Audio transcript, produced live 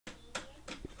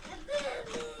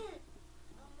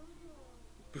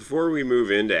Before we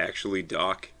move in to actually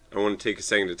dock, I want to take a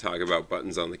second to talk about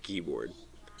buttons on the keyboard.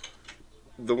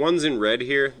 The ones in red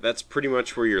here, that's pretty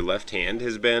much where your left hand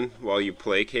has been while you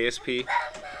play KSP.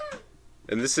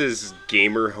 And this is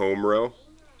gamer home row.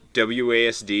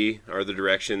 WASD are the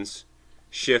directions.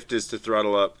 Shift is to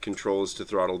throttle up, control is to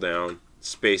throttle down,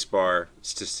 spacebar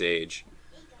is to stage.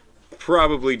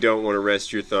 Probably don't want to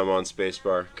rest your thumb on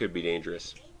spacebar, could be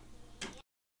dangerous.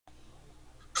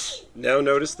 Now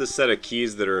notice the set of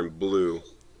keys that are in blue.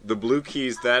 The blue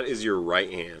keys, that is your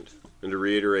right hand. And to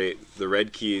reiterate, the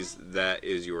red keys, that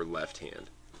is your left hand.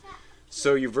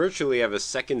 So you virtually have a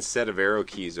second set of arrow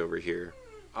keys over here.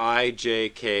 I, J,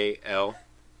 K, L,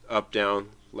 up, down,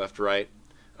 left, right.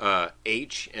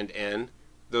 H and N,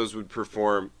 those would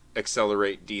perform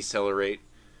accelerate, decelerate,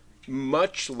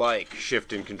 much like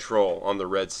shift and control on the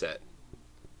red set.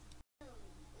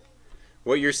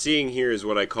 What you're seeing here is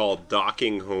what I call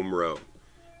docking home row.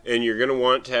 And you're going to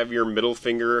want to have your middle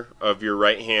finger of your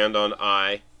right hand on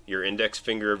I, your index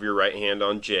finger of your right hand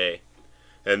on J,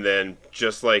 and then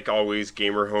just like always,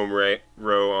 gamer home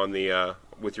row on the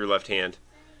with your left hand.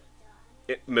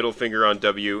 Middle finger on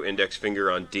W, index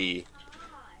finger on D.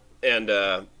 And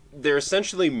they're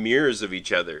essentially mirrors of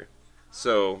each other.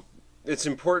 So it's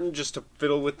important just to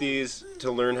fiddle with these,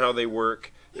 to learn how they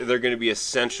work. They're going to be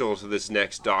essential to this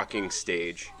next docking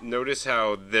stage. Notice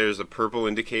how there's a purple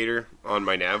indicator on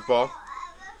my nav ball?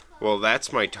 Well,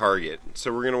 that's my target.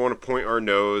 So we're going to want to point our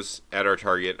nose at our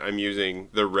target. I'm using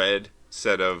the red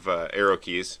set of arrow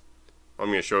keys. I'm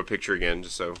going to show a picture again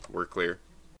just so we're clear.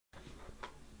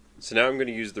 So now I'm going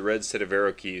to use the red set of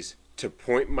arrow keys to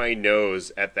point my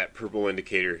nose at that purple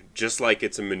indicator, just like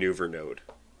it's a maneuver node.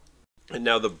 And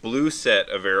now the blue set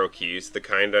of arrow keys,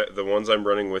 the ones I'm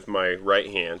running with my right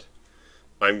hand,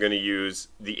 I'm going to use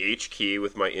the H key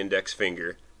with my index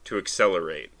finger to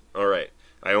accelerate. Alright,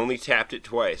 I only tapped it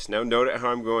twice. Now note how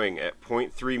I'm going at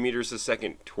 0.3 meters a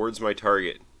second towards my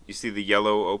target. You see the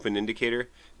yellow open indicator?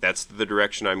 That's the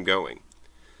direction I'm going.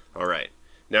 Alright,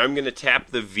 now I'm going to tap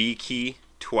the V key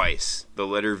twice, the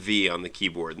letter V on the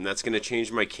keyboard, and that's going to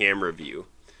change my camera view.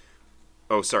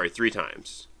 Oh, sorry, 3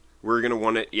 times. We're going to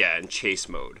want it, in chase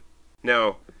mode.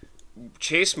 Now,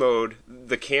 chase mode,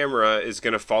 the camera is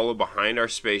going to follow behind our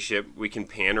spaceship. We can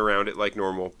pan around it like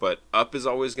normal, but up is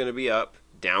always going to be up,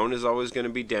 down is always going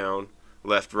to be down,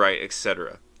 left, right,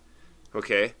 etc.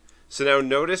 Okay, so now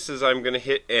notice as I'm going to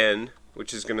hit N,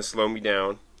 which is going to slow me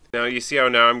down. Now you see how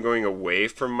now I'm going away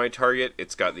from my target.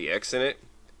 It's got the X in it.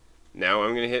 Now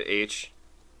I'm going to hit H.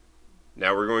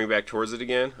 Now we're going back towards it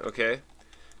again, okay?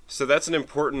 So that's an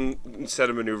important set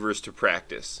of maneuvers to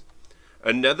practice.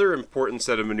 Another important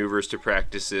set of maneuvers to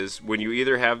practice is when you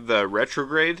either have the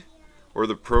retrograde or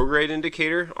the prograde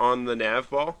indicator on the nav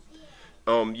ball,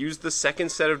 use the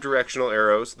second set of directional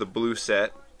arrows, the blue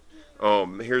set.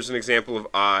 Here's an example of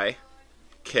I,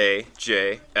 K,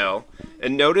 J, L.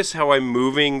 And notice how I'm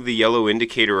moving the yellow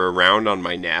indicator around on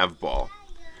my nav ball.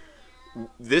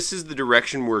 This is the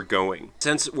direction we're going.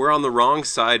 Since we're on the wrong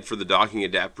side for the docking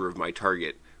adapter of my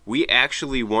target, we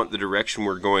actually want the direction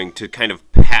we're going to kind of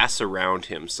pass around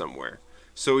him somewhere.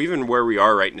 So even where we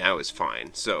are right now is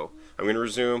fine. So I'm going to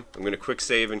resume, I'm going to quick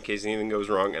save in case anything goes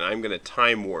wrong, and I'm going to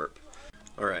time warp.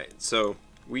 Alright, so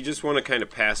we just want to kind of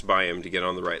pass by him to get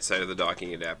on the right side of the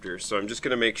docking adapter. So I'm just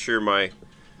going to make sure my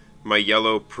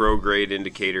yellow prograde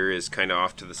indicator is kind of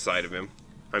off to the side of him.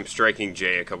 I'm striking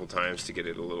J a couple times to get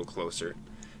it a little closer.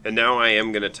 And now I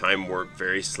am going to time warp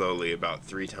very slowly, about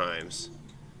 3 times.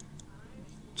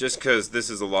 Just because this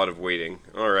is a lot of waiting.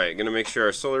 Alright, going to make sure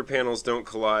our solar panels don't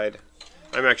collide.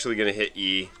 I'm actually going to hit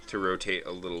E to rotate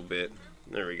a little bit.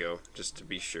 There we go, just to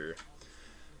be sure.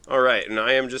 Alright, and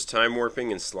I am just time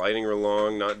warping and sliding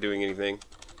along, not doing anything.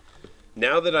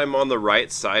 Now that I'm on the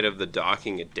right side of the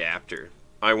docking adapter,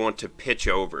 I want to pitch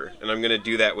over, and I'm going to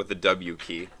do that with the W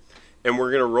key. And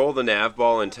we're going to roll the nav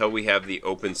ball until we have the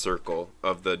open circle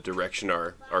of the direction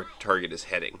our target is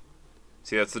heading.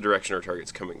 See, that's the direction our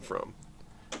target's coming from.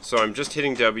 So I'm just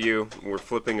hitting W, and we're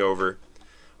flipping over.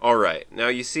 Alright, now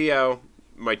you see how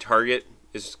my target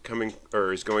is coming,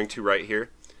 or is going to right here?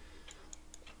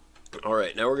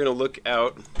 Alright, now we're going to look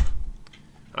out.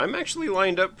 I'm actually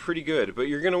lined up pretty good, but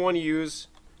you're going to want to use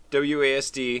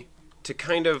WASD to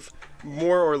kind of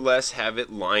more or less have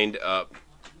it lined up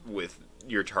with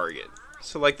your target.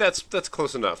 So like that's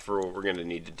close enough for what we're going to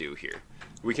need to do here.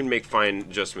 We can make fine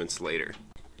adjustments later.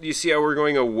 You see how we're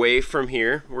going away from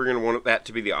here? We're going to want that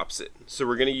to be the opposite. So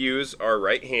we're going to use our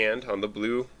right hand on the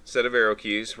blue set of arrow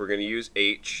keys. We're going to use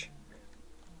H.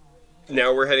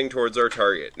 Now we're heading towards our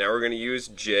target. Now we're going to use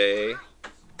J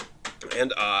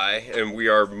and I, and we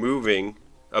are moving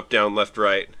up, down, left,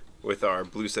 right with our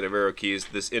blue set of arrow keys,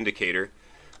 this indicator,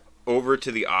 over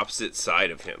to the opposite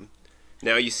side of him.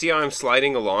 Now you see how I'm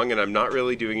sliding along and I'm not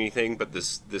really doing anything, but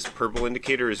this purple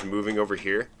indicator is moving over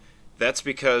here. That's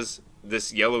because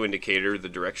this yellow indicator, the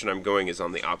direction I'm going, is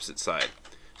on the opposite side.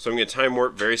 So I'm going to time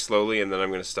warp very slowly and then I'm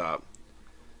going to stop.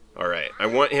 Alright, I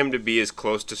want him to be as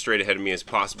close to straight ahead of me as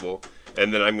possible,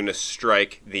 and then I'm going to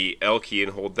strike the L key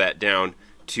and hold that down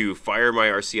to fire my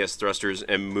RCS thrusters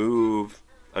and move.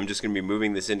 I'm just going to be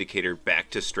moving this indicator back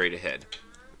to straight ahead.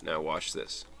 Now watch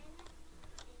this.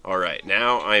 Alright,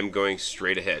 now I am going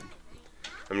straight ahead.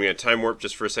 I'm going to time warp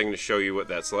just for a second to show you what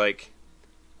that's like.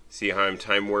 See how I'm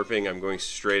time warping? I'm going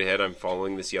straight ahead. I'm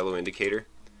following this yellow indicator.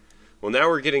 Well, now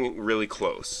we're getting really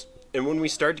close. And when we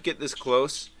start to get this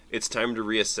close, it's time to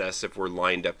reassess if we're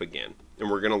lined up again. And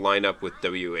we're going to line up with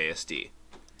WASD.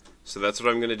 So that's what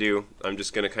I'm going to do. I'm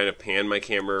just going to kind of pan my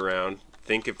camera around,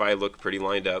 think if I look pretty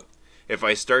lined up. If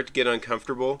I start to get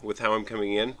uncomfortable with how I'm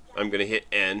coming in, I'm going to hit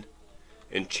N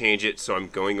and change it so I'm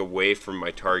going away from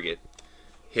my target.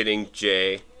 Hitting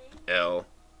J, L,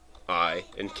 I,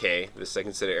 and K, the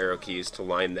second set of arrow keys, to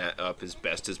line that up as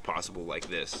best as possible like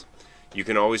this. You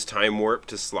can always time warp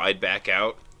to slide back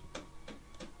out.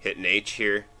 Hit an H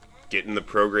here, getting the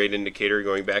prograde indicator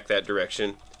going back that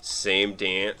direction. Same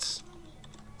dance,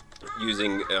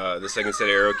 using the second set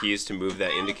of arrow keys to move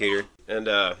that indicator. And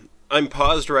I'm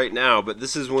paused right now, but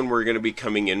this is when we're going to be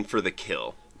coming in for the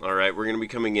kill. Alright, we're going to be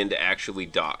coming in to actually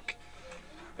dock.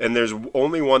 And there's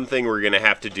only one thing we're going to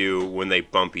have to do when they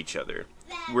bump each other.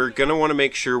 We're going to want to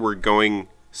make sure we're going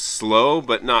slow,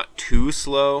 but not too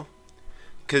slow,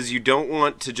 because you don't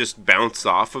want to just bounce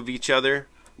off of each other.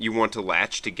 You want to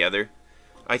latch together.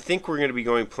 I think we're going to be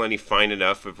going plenty fine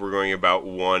enough if we're going about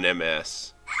 1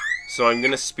 ms. So I'm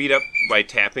going to speed up by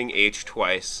tapping H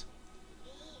twice.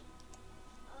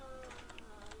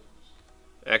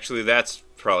 Actually, that's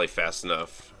probably fast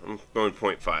enough. I'm going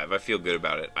 0.5. I feel good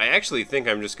about it. I actually think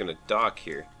I'm just going to dock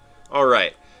here.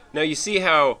 Alright, now you see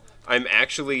how I'm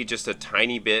actually just a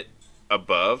tiny bit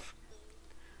above?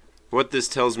 What this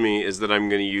tells me is that I'm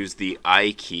going to use the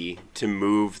I key to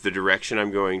move the direction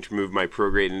I'm going, to move my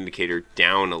prograde indicator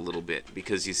down a little bit,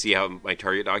 because you see how my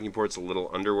target docking port's a little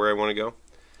under where I want to go?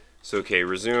 So okay,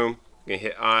 resume, I'm going to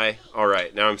hit I.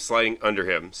 Alright, now I'm sliding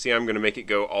under him. See, I'm going to make it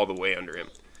go all the way under him.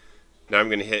 Now I'm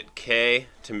going to hit K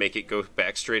to make it go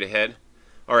back straight ahead.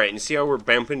 Alright, and see how we're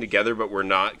bumping together but we're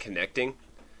not connecting?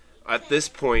 At this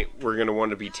point, we're going to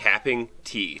want to be tapping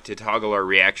T to toggle our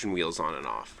reaction wheels on and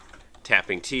off.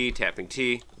 Tapping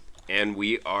T, and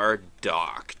we are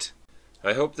docked.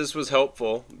 I hope this was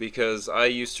helpful, because I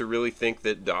used to really think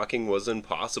that docking was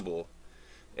impossible.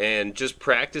 And just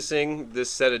practicing this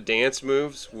set of dance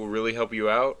moves will really help you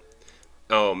out.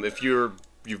 If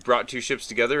you've brought two ships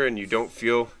together and you don't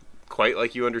feel quite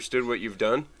like you understood what you've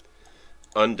done,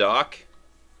 undock,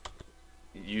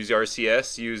 use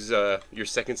RCS, use your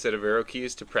second set of arrow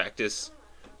keys to practice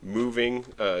moving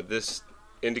this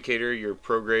indicator, your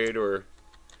prograde or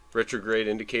retrograde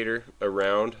indicator,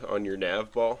 around on your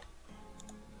nav ball.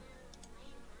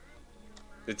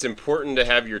 It's important to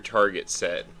have your target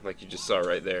set, like you just saw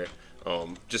right there,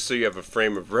 just so you have a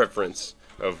frame of reference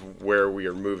of where we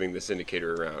are moving this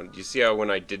indicator around. You see how when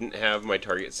I didn't have my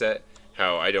target set,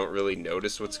 how I don't really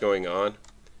notice what's going on?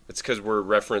 It's because we're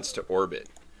referenced to orbit.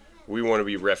 We want to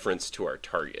be referenced to our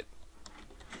target.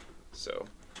 So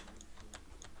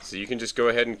you can just go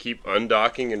ahead and keep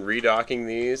undocking and redocking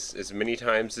these as many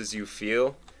times as you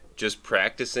feel. Just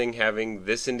practicing having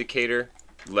this indicator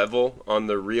level on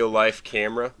the real life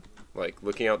camera, like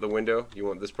looking out the window. You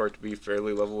want this part to be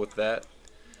fairly level with that.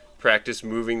 Practice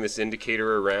moving this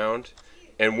indicator around.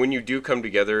 And when you do come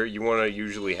together, you want to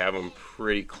usually have them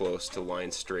pretty close to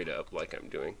line straight up like I'm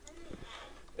doing.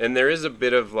 And there is a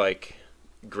bit of like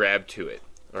grab to it.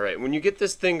 Alright, when you get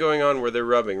this thing going on where they're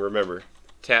rubbing, remember,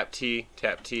 tap T,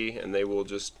 and they will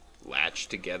just latch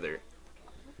together.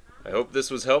 I hope this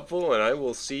was helpful, and I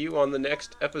will see you on the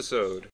next episode.